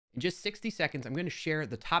In just 60 seconds, I'm going to share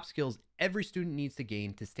the top skills every student needs to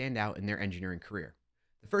gain to stand out in their engineering career.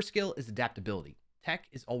 The first skill is adaptability. Tech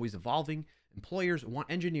is always evolving. Employers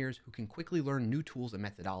want engineers who can quickly learn new tools and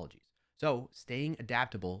methodologies. So, staying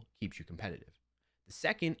adaptable keeps you competitive. The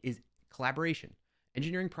second is collaboration.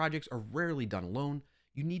 Engineering projects are rarely done alone.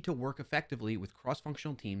 You need to work effectively with cross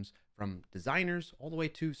functional teams from designers all the way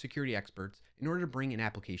to security experts in order to bring an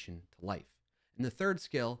application to life. And the third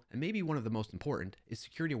skill, and maybe one of the most important, is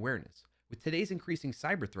security awareness. With today's increasing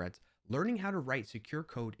cyber threats, learning how to write secure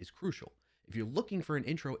code is crucial. If you're looking for an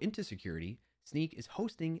intro into security, Snyk is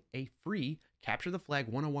hosting a free Capture the Flag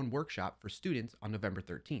 101 workshop for students on November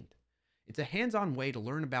 13th. It's a hands on way to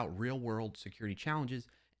learn about real world security challenges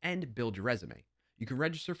and build your resume. You can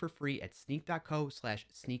register for free at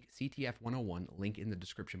snyk.co/snyckctf101, link in the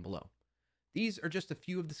description below. These are just a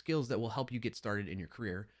few of the skills that will help you get started in your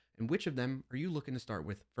career, and which of them are you looking to start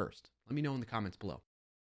with first? Let me know in the comments below.